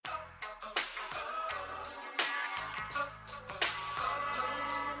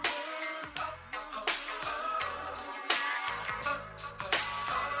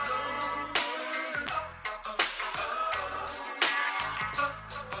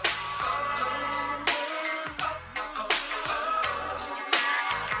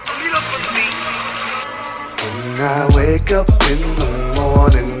I wake up in the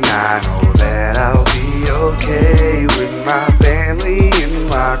morning, I know that I'll be okay. With my family in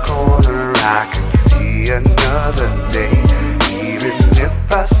my corner, I can see another day. Even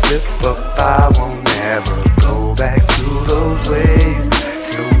if I slip up, I won't ever go back to those ways.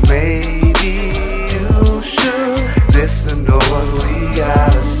 So maybe you should listen to what we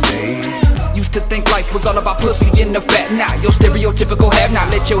gotta say. Used to think life was all about pussy in the fat. Now your stereotypical have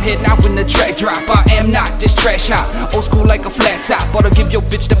not. Let your head now when the track drop. I am not this trash hop, old school like a flat top. Ought to give your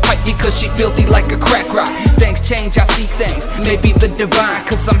bitch the pipe because she filthy like a crack rock. Things change, I see things, maybe the divine.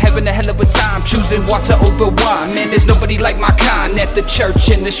 Cause I'm having a hell of a time choosing water over wine. Man, there's nobody like my kind at the church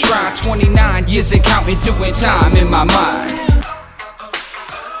and the shrine. 29 years and counting, doing time in my mind.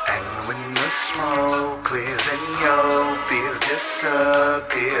 And when the smoke clears and your fears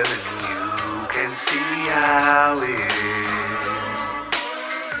disappear, then you can see how it is.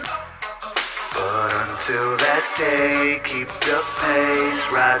 But until that day, keep the pace,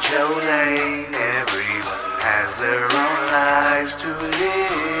 ride your lane. Everyone has their own lives to live.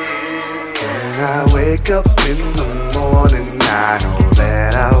 When I wake up in the morning, I know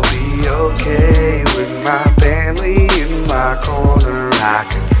that I'll be okay. With my family in my corner, I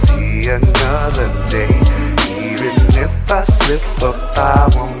can see another day. Even if I slip up, I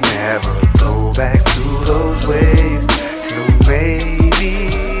won't ever go back to those ways. So maybe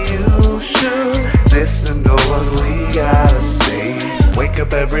you should listen to what we gotta say. Wake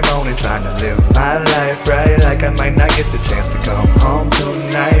up every morning trying to live my life right, like I might not get the chance to come home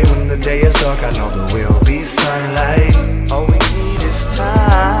tonight. When the day is dark, I know there will be sunlight. All we need is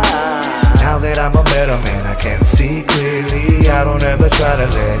time. Now that I'm a better man, I can see clearly. I don't ever try to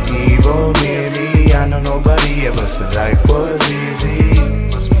let evil near me. I know nobody ever said life was easy.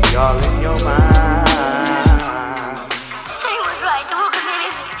 Must be all in your mind. He was right. The Hooker man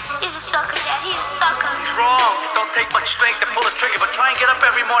is a sucker, Dad. He's a sucker. He's wrong. It don't take much strength to pull a trigger, but try and get up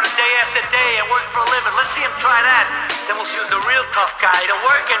every morning, day after day, and work for a living. Let's see him try that. Then we'll see who's the real tough guy. The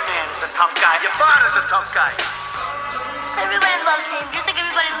working man is the tough guy. Your father's the tough guy. Everybody loves him, just like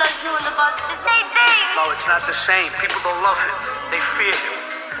everybody loves you on the bus. It's the same thing. No, it's not the same. People don't love him. They fear him.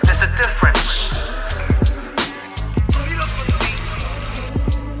 There's a difference.